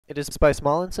It is by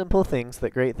small and simple things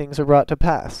that great things are brought to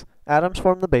pass. Atoms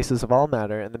form the basis of all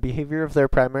matter, and the behavior of their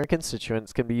primary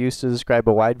constituents can be used to describe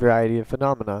a wide variety of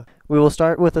phenomena. We will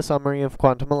start with a summary of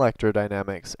quantum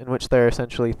electrodynamics, in which there are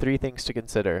essentially three things to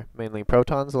consider, mainly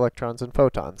protons, electrons, and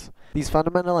photons. These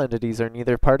fundamental entities are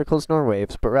neither particles nor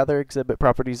waves, but rather exhibit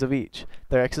properties of each.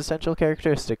 Their existential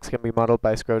characteristics can be modeled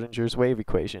by Schrödinger's wave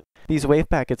equation. These wave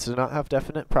packets do not have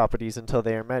definite properties until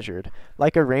they are measured,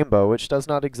 like a rainbow, which does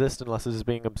not exist unless it is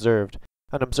being observed.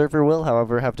 An observer will,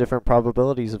 however, have different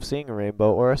probabilities of seeing a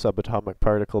rainbow or a subatomic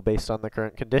particle based on the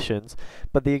current conditions,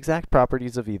 but the exact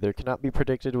properties of either cannot be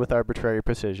predicted with arbitrary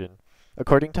precision.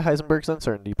 According to Heisenberg's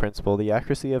uncertainty principle, the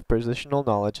accuracy of positional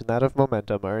knowledge and that of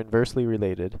momentum are inversely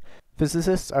related.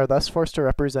 Physicists are thus forced to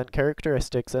represent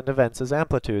characteristics and events as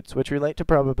amplitudes, which relate to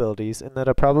probabilities in that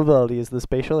a probability is the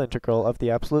spatial integral of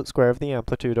the absolute square of the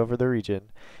amplitude over the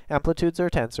region. Amplitudes are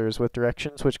tensors with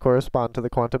directions which correspond to the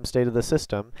quantum state of the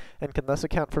system, and can thus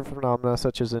account for phenomena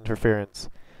such as interference.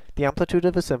 The amplitude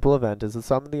of a simple event is the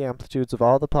sum of the amplitudes of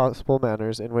all the possible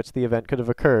manners in which the event could have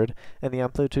occurred, and the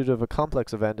amplitude of a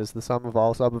complex event is the sum of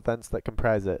all sub-events that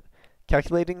comprise it.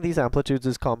 Calculating these amplitudes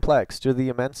is complex due to the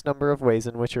immense number of ways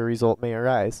in which a result may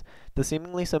arise. The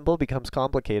seemingly simple becomes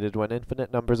complicated when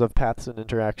infinite numbers of paths and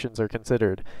interactions are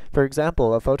considered. For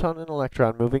example, a photon and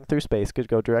electron moving through space could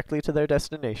go directly to their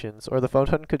destinations, or the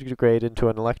photon could degrade into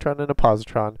an electron and a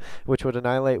positron, which would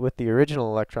annihilate with the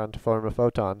original electron to form a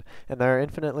photon, and there are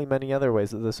infinitely many other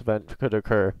ways that this event could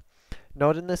occur.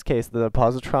 Note in this case that a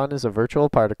positron is a virtual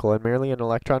particle and merely an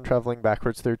electron traveling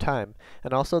backwards through time,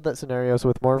 and also that scenarios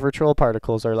with more virtual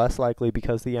particles are less likely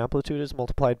because the amplitude is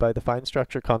multiplied by the fine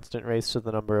structure constant raised to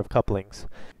the number of couplings.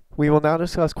 We will now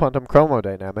discuss quantum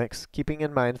chromodynamics, keeping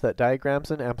in mind that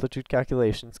diagrams and amplitude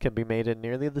calculations can be made in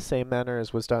nearly the same manner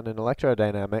as was done in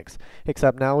electrodynamics,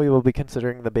 except now we will be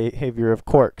considering the behavior of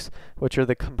quarks, which are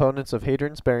the components of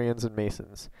hadrons, baryons, and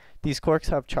mesons. These quarks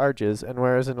have charges, and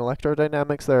whereas in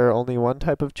electrodynamics there are only one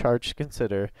type of charge to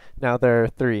consider, now there are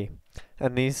three,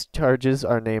 and these charges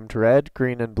are named red,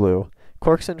 green, and blue.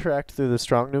 Quarks interact through the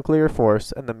strong nuclear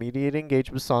force, and the mediating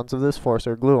gauge bosons of this force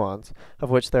are gluons,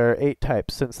 of which there are 8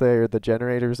 types, since they are the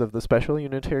generators of the special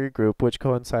unitary group which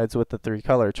coincides with the 3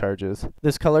 color charges.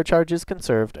 This color charge is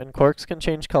conserved, and quarks can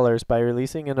change colors by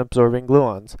releasing and absorbing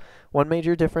gluons. One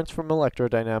major difference from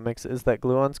electrodynamics is that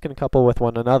gluons can couple with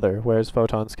one another, whereas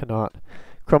photons cannot.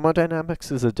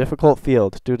 Chromodynamics is a difficult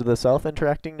field due to the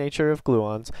self-interacting nature of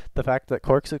gluons, the fact that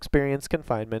quarks experience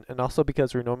confinement, and also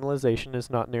because renormalization is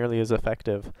not nearly as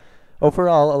effective.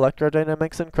 Overall,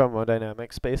 electrodynamics and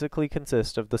chromodynamics basically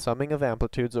consist of the summing of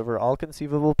amplitudes over all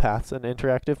conceivable paths and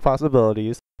interactive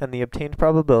possibilities, and the obtained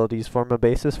probabilities form a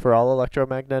basis for all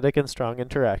electromagnetic and strong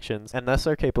interactions, and thus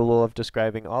are capable of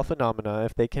describing all phenomena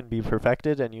if they can be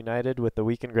perfected and united with the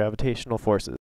weakened gravitational forces.